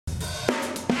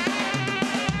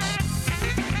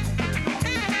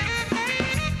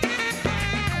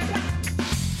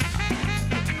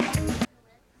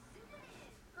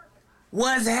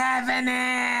What's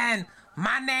happening?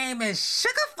 My name is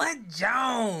Sugafoot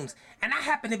Jones, and I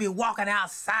happen to be walking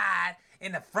outside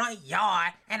in the front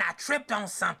yard, and I tripped on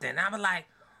something. I was like,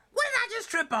 what did I just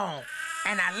trip on?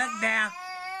 And I looked down.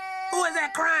 Who is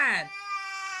that crying?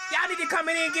 Y'all need to come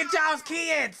in here and get y'all's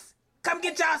kids. Come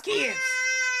get y'all's kids.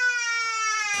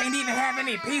 Can't even have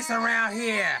any peace around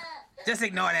here. Just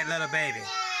ignore that little baby.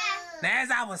 Now,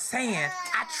 as I was saying,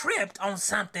 I tripped on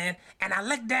something, and I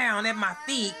looked down at my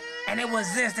feet, and it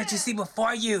was this that you see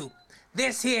before you.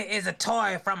 This here is a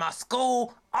toy from a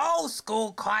old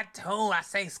school cartoon. I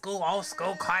say school, old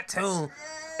school cartoon.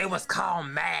 It was called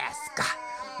M.A.S.K.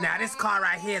 Now, this car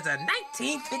right here is a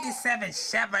 1957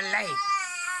 Chevrolet.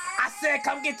 I said,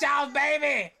 come get y'all's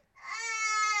baby.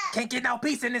 Can't get no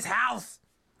peace in this house.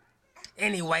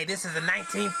 Anyway, this is a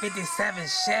 1957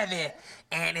 Chevy,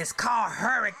 and it's called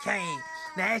Hurricane.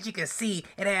 Now, as you can see,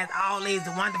 it has all these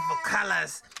wonderful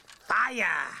colors. Fire!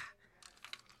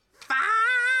 Fire!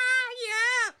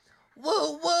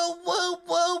 Woo, woo, woo,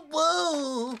 woo,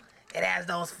 woo! It has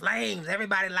those flames.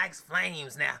 Everybody likes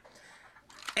flames now.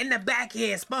 In the back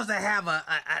here, it's supposed to have a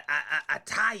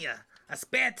tire, a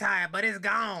spare tire, but it's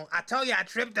gone. I told you I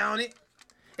tripped on it.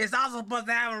 It's also supposed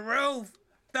to have a roof.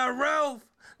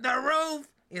 The roof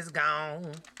is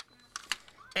gone.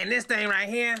 And this thing right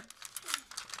here,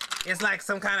 it's like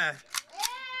some kind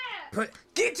of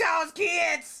get y'all's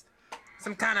kids!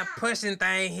 Some kind of pushing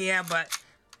thing here, but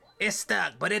it's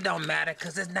stuck. But it don't matter,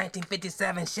 because this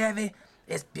 1957 Chevy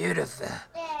is beautiful.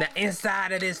 The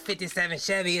inside of this 57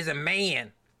 Chevy is a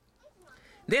man.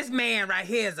 This man right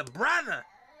here is a brother.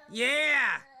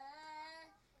 Yeah.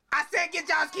 I said get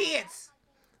y'all's kids.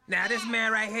 Now, this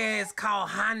man right here is called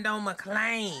Hondo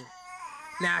Maclean.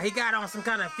 Now, he got on some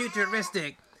kind of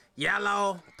futuristic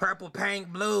yellow, purple, pink,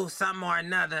 blue, something or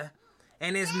another.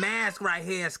 And his mask right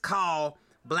here is called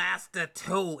Blaster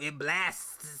 2. It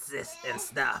blasts this and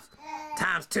stuff.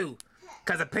 ×2.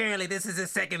 Because apparently this is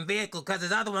his second vehicle because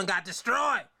his other one got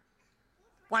destroyed.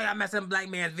 Why y'all messing with black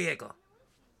man's vehicle?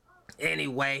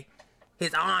 Anyway,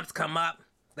 his arms come up.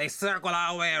 They circle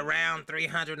all the way around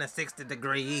 360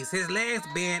 degrees. His legs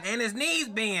bend and his knees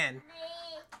bend.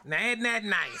 Now, isn't that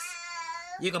nice?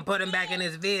 You can put him back in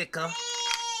his vehicle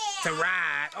to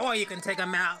ride, or you can take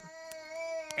him out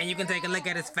and you can take a look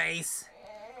at his face.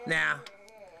 Now,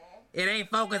 it ain't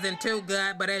focusing too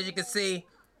good, but as you can see,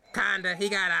 kinda, he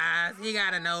got eyes, he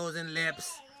got a nose and lips.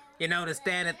 You know, the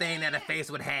standard thing that a face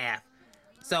would have.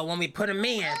 So when we put him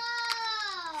in,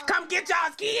 come get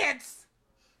y'all's kids!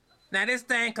 Now, this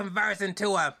thing converts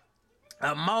into a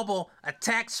mobile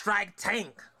attack strike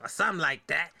tank or something like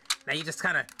that. Now, you just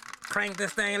kind of crank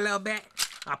this thing a little bit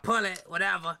or pull it,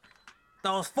 whatever.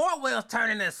 Those 4 wheels turn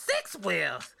into 6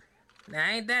 wheels. Now,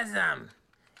 ain't that something?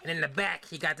 And in the back,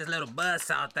 he got this little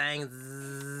buzzsaw thing.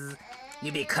 Zzz.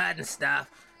 You be cutting stuff.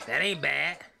 That ain't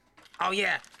bad. Oh,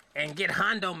 yeah. And get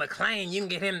Hondo Maclean. You can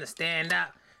get him to stand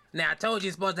up. Now, I told you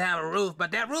you're supposed to have a roof,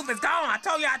 but that roof is gone. I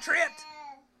told you I tripped.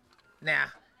 Now,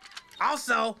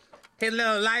 also, his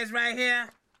little lights right here,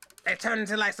 they turn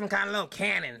into like some kind of little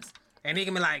cannons. And he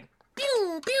can be like,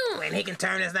 pew, pew. And he can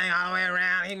turn this thing all the way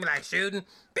around. He can be like shooting,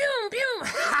 pew, pew.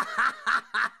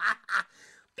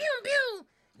 Pew, pew.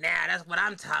 Now, that's what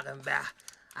I'm talking about.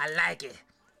 I like it.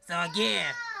 So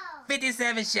again,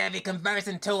 57 Chevy converts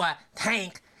into a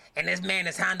tank. And this man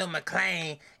is Hondo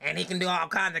Maclean. And he can do all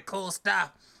kinds of cool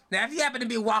stuff. Now, if you happen to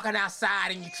be walking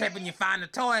outside and you trip and you find a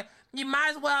toy, you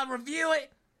might as well review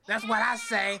it. That's what I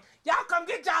say. Y'all come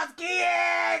get y'all's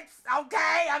kids,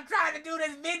 okay? I'm trying to do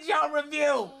this video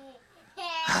review.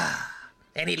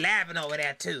 And he laughing over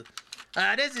there, too.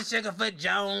 This is Sugafoot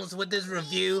Jones with this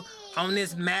review on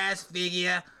this M.A.S.K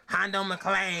figure, Hondo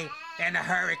Maclean and the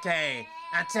Hurricane.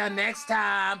 Until next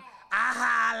time,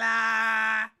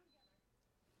 I holla.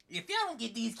 If y'all don't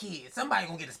get these kids, somebody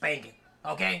gonna get a spanking,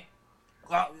 okay?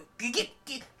 Well,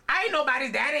 I ain't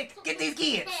nobody's daddy. Get these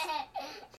kids.